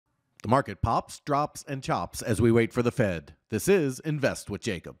The market pops, drops, and chops as we wait for the Fed. This is Invest with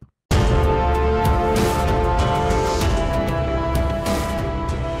Jacob.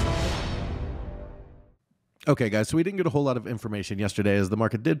 Okay, guys, so we didn't get a whole lot of information yesterday as the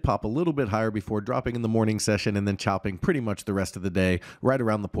market did pop a little bit higher before dropping in the morning session and then chopping pretty much the rest of the day right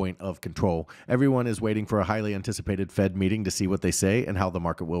around the point of control. Everyone is waiting for a highly anticipated Fed meeting to see what they say and how the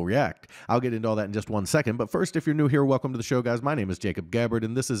market will react. I'll get into all that in just 1 second, but first, if you're new here, welcome to the show, guys. My name is Jacob Gabbard,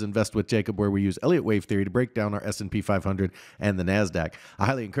 and this is Invest with Jacob, where we use Elliott Wave Theory to break down our SP 500 and the NASDAQ. I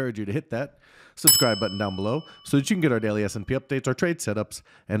highly encourage you to hit that subscribe button down below so that you can get our daily S&P updates, our trade setups,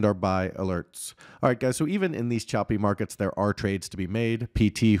 and our buy alerts. All right, guys, so even in these choppy markets, there are trades to be made.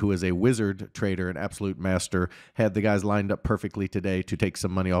 PT, who is a wizard trader, an absolute master, had the guys lined up perfectly today to take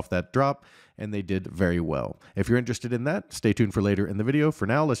some money off that drop, and they did very well. If you're interested in that, stay tuned for later in the video. For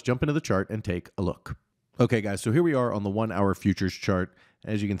now, let's jump into the chart and take a look. Okay, guys, so here we are on the 1 hour futures chart.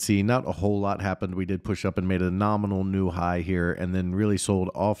 As you can see, not a whole lot happened. We did push up and made a nominal new high here and then really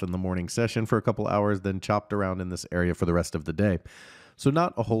sold off in the morning session for a couple hours, then chopped around in this area for the rest of the day. So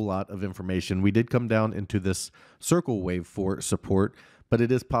not a whole lot of information. We did come down into this circle wave for support, but it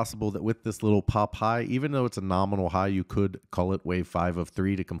is possible that with this little pop high, even though it's a nominal high, you could call it wave 5 of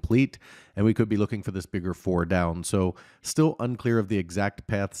 3 to complete, and we could be looking for this bigger 4 down. So still unclear of the exact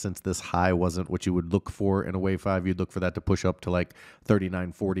path since this high wasn't what you would look for in a wave 5. You'd look for that to push up to like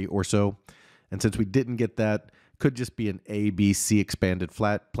 39.40 or so. And since we didn't get that, could just be an A, B, C expanded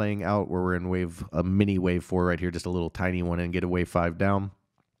flat playing out where we're in a mini wave 4 right here, just a little tiny one, and get a wave 5 down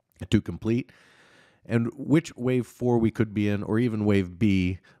to complete. And which wave 4 we could be in, or even wave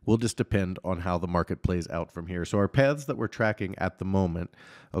B, will just depend on how the market plays out from here. So our paths that we're tracking at the moment,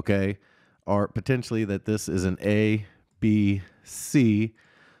 okay, are potentially that this is an A, B, C,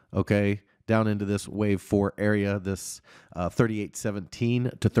 okay, down into this wave 4 area, this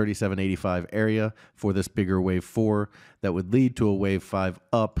 38.17 to 37.85 area for this bigger wave 4 that would lead to a wave 5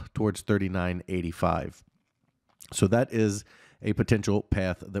 up towards 39.85. So that is a potential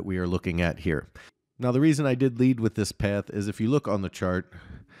path that we are looking at here. Now, the reason I did lead with this path is if you look on the chart,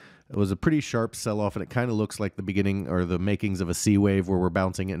 it was a pretty sharp sell-off, and it kind of looks like the beginning or the makings of a C wave where we're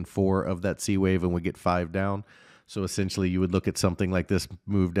bouncing in 4 of that C wave and we get 5 down. So essentially, you would look at something like this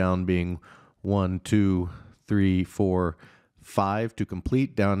move down being 1, 2, 3, 4, 5 to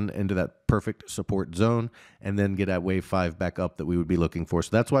complete down into that perfect support zone, and then get at wave 5 back up that we would be looking for. So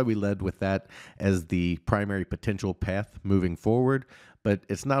that's why we led with that as the primary potential path moving forward. But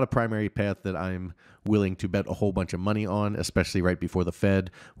it's not a primary path that I'm willing to bet a whole bunch of money on, especially right before the Fed,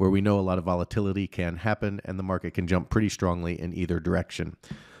 where we know a lot of volatility can happen and the market can jump pretty strongly in either direction.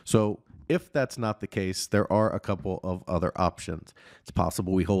 So if that's not the case, there are a couple of other options. It's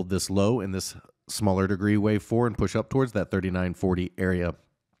possible we hold this low in this smaller degree wave 4 and push up towards that 39.40 area.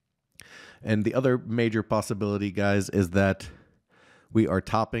 And the other major possibility, guys, is that we are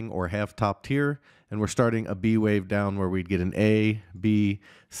topping or have topped here, and we're starting a B wave down where we'd get an A, B,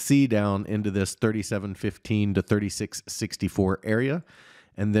 C down into this 37.15 to 36.64 area.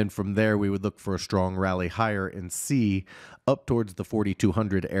 And then from there, we would look for a strong rally higher in C up towards the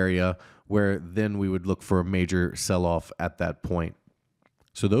 4,200 area, where then we would look for a major sell-off at that point.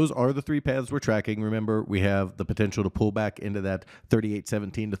 So those are the 3 paths we're tracking. Remember, we have the potential to pull back into that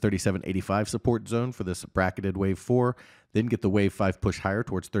 38.17 to 37.85 support zone for this bracketed wave 4, then get the wave 5 push higher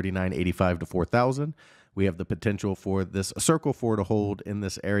towards 39.85 to 4,000. We have the potential for this circle 4 to hold in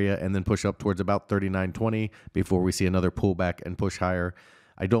this area and then push up towards about 39.20 before we see another pullback and push higher.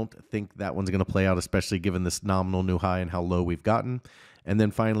 I don't think that one's going to play out, especially given this nominal new high and how low we've gotten. And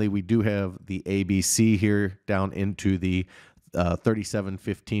then finally, we do have the ABC here down into the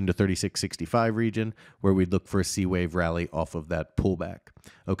 37.15 to 36.65 region, where we'd look for a C wave rally off of that pullback.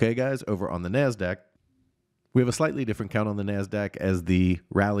 Okay, guys, over on the NASDAQ, we have a slightly different count on the NASDAQ, as the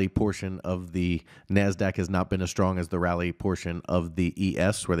rally portion of the NASDAQ has not been as strong as the rally portion of the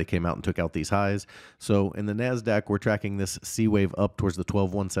ES, where they came out and took out these highs. So in the NASDAQ, we're tracking this C wave up towards the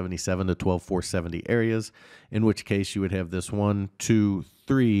 12,177 to 12,470 areas, in which case you would have this 1, 2,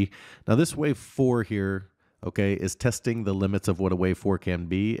 3. Now this wave 4 here, okay, is testing the limits of what a wave 4 can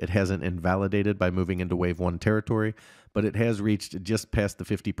be. It hasn't invalidated by moving into wave 1 territory, but it has reached just past the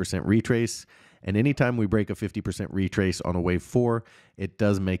 50% retrace. And anytime we break a 50% retrace on a wave 4, it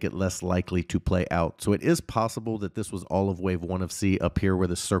does make it less likely to play out. So it is possible that this was all of wave 1 of C up here where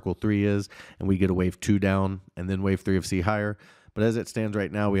the circle 3 is, and we get a wave 2 down and then wave 3 of C higher. But as it stands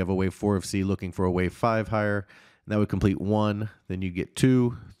right now, we have a wave 4 of C looking for a wave 5 higher. And that would complete 1. Then you get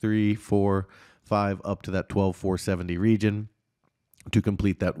 2, 3, 4, 5 up to that 12,470 region to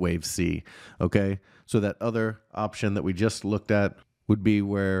complete that wave C. Okay, so that other option that we just looked at would be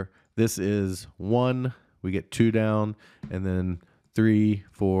where this is 1, we get 2 down, and then 3,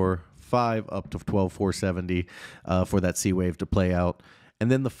 4, 5 up to 12,470 for that C wave to play out. And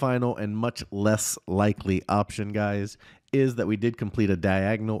then the final and much less likely option, guys, is that we did complete a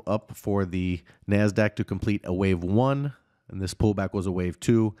diagonal up for the NASDAQ to complete a wave 1, and this pullback was a wave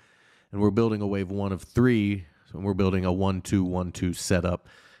 2, and we're building a wave 1 of 3, so we're building a 1-2, 1-2 setup.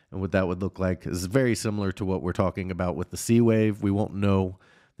 And what that would look like is very similar to what we're talking about with the C wave. We won't know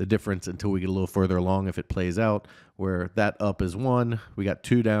the difference until we get a little further along if it plays out, where that up is 1, we got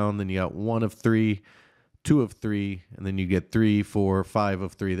 2 down, then you got 1 of 3, 2 of 3, and then you get 3, 4, 5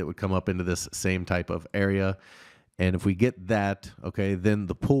 of 3 that would come up into this same type of area. And if we get that, okay, then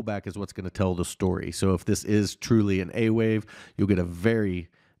the pullback is what's going to tell the story. So if this is truly an A wave, you'll get a very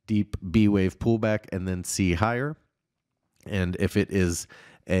deep B wave pullback and then C higher. And if it is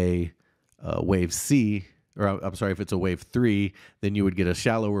a wave C, or I'm sorry, if it's a wave 3, then you would get a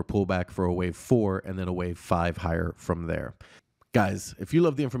shallower pullback for a wave 4 and then a wave 5 higher from there. Guys, if you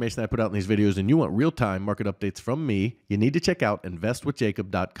love the information I put out in these videos and you want real-time market updates from me, you need to check out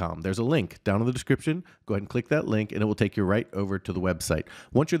investwithjacob.com. There's a link down in the description. Go ahead and click that link and it will take you right over to the website.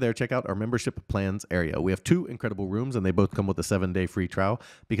 Once you're there, check out our membership plans area. We have 2 incredible rooms and they both come with a 7-day free trial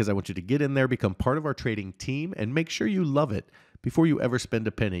because I want you to get in there, become part of our trading team, and make sure you love it before you ever spend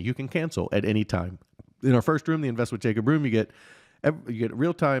a penny. You can cancel at any time. In our first room, the Invest with Jacob room, you get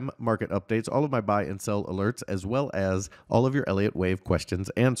real-time market updates, all of my buy and sell alerts, as well as all of your Elliott Wave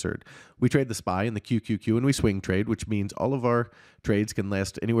questions answered. We trade the SPY and the QQQ, and we swing trade, which means all of our trades can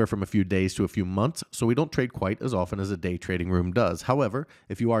last anywhere from a few days to a few months, so we don't trade quite as often as a day trading room does. However,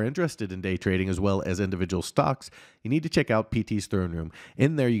 if you are interested in day trading as well as individual stocks, you need to check out PT's Throne Room.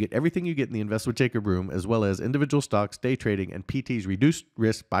 In there, you get everything you get in the Invest with Jacob room, as well as individual stocks, day trading, and PT's reduced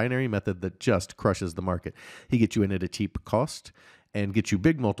risk binary method that just crushes the market. He gets you in at a cheap cost and get you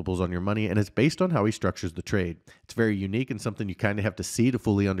big multiples on your money, and it's based on how he structures the trade. It's very unique and something you kind of have to see to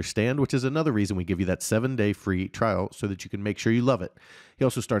fully understand, which is another reason we give you that 7-day free trial so that you can make sure you love it. He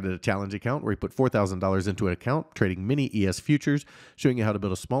also started a challenge account where he put $4,000 into an account, trading mini ES futures, showing you how to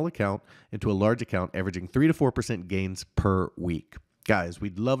build a small account into a large account, averaging 3 to 4% gains per week. Guys,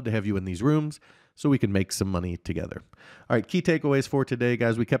 we'd love to have you in these rooms so we can make some money together. All right, key takeaways for today,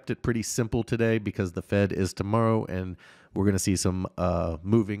 guys. We kept it pretty simple today because the Fed is tomorrow, and we're going to see some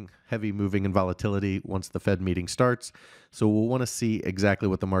heavy moving and volatility once the Fed meeting starts. So we'll want to see exactly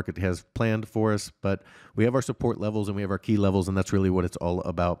what the market has planned for us, but we have our support levels and we have our key levels, and that's really what it's all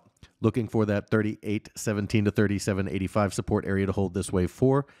about. Looking for that 38.17 to 37.85 support area to hold this wave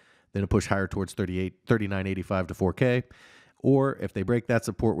 4, then a push higher towards 39.85 to 4K. Or if they break that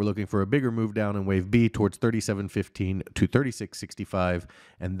support, we're looking for a bigger move down in wave B towards 37.15 to 36.65,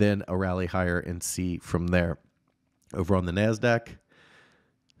 and then a rally higher in C from there. Over on the NASDAQ,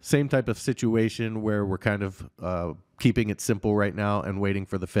 same type of situation where we're kind of keeping it simple right now and waiting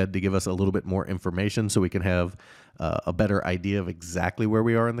for the Fed to give us a little bit more information so we can have a better idea of exactly where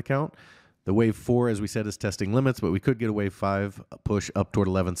we are in the count. The wave 4, as we said, is testing limits, but we could get a wave 5 push up toward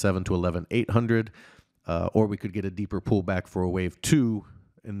 11.7 to 11.800. Or we could get a deeper pullback for a wave 2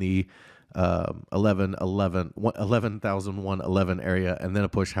 in the 11,111 area, and then a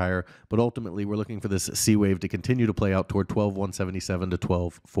push higher. But ultimately, we're looking for this C wave to continue to play out toward 12,177 to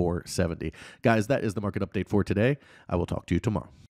 12,470. Guys, that is the market update for today. I will talk to you tomorrow.